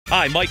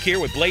Hi, Mike here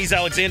with Blaise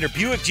Alexander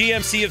Buick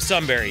GMC of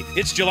Sunbury.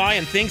 It's July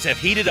and things have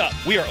heated up.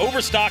 We are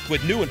overstocked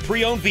with new and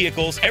pre-owned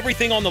vehicles.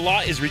 Everything on the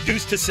lot is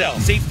reduced to sell.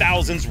 Save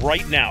thousands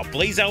right now.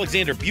 Blaise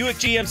Alexander Buick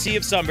GMC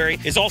of Sunbury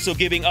is also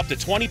giving up to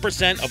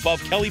 20%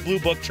 above Kelley Blue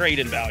Book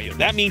trade-in value.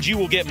 That means you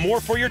will get more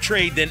for your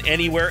trade than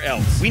anywhere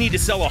else. We need to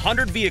sell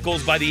 100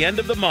 vehicles by the end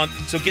of the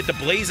month, so get to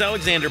Blaise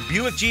Alexander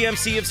Buick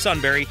GMC of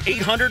Sunbury,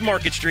 800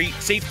 Market Street.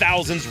 Save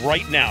thousands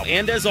right now.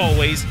 And as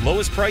always,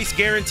 lowest price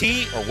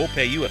guarantee or we'll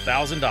pay you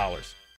 $1,000.